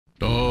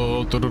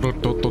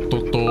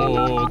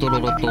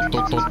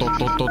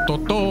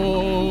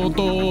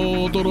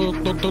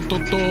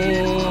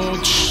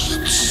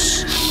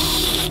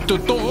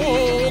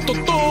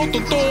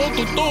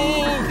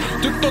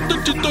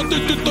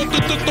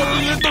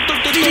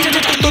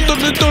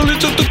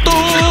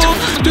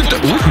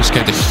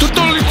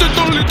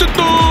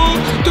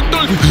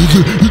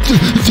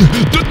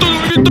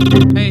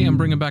Hey, I'm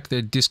bringing back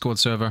the Discord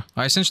server.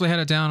 I essentially had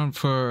it down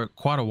for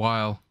quite a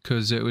while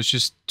because it was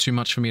just too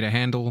much for me to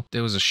handle.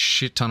 There was a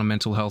shit ton of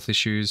mental health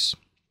issues,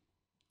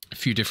 a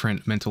few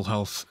different mental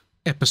health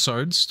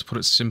episodes, to put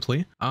it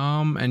simply,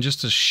 and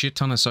just a shit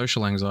ton of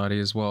social anxiety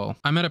as well.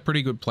 I'm at a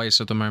pretty good place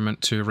at the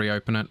moment to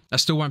reopen it. I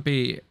still won't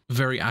be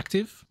very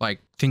active,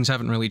 like things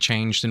haven't really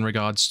changed in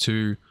regards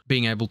to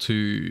being able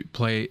to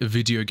play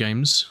video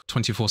games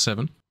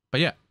 24/7,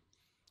 but yeah.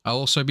 I'll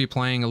also be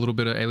playing a little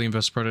bit of Alien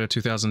vs Predator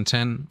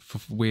 2010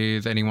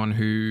 with anyone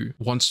who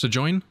wants to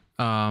join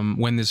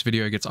when this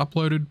video gets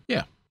uploaded.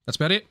 Yeah, that's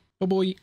about it. Bye-bye.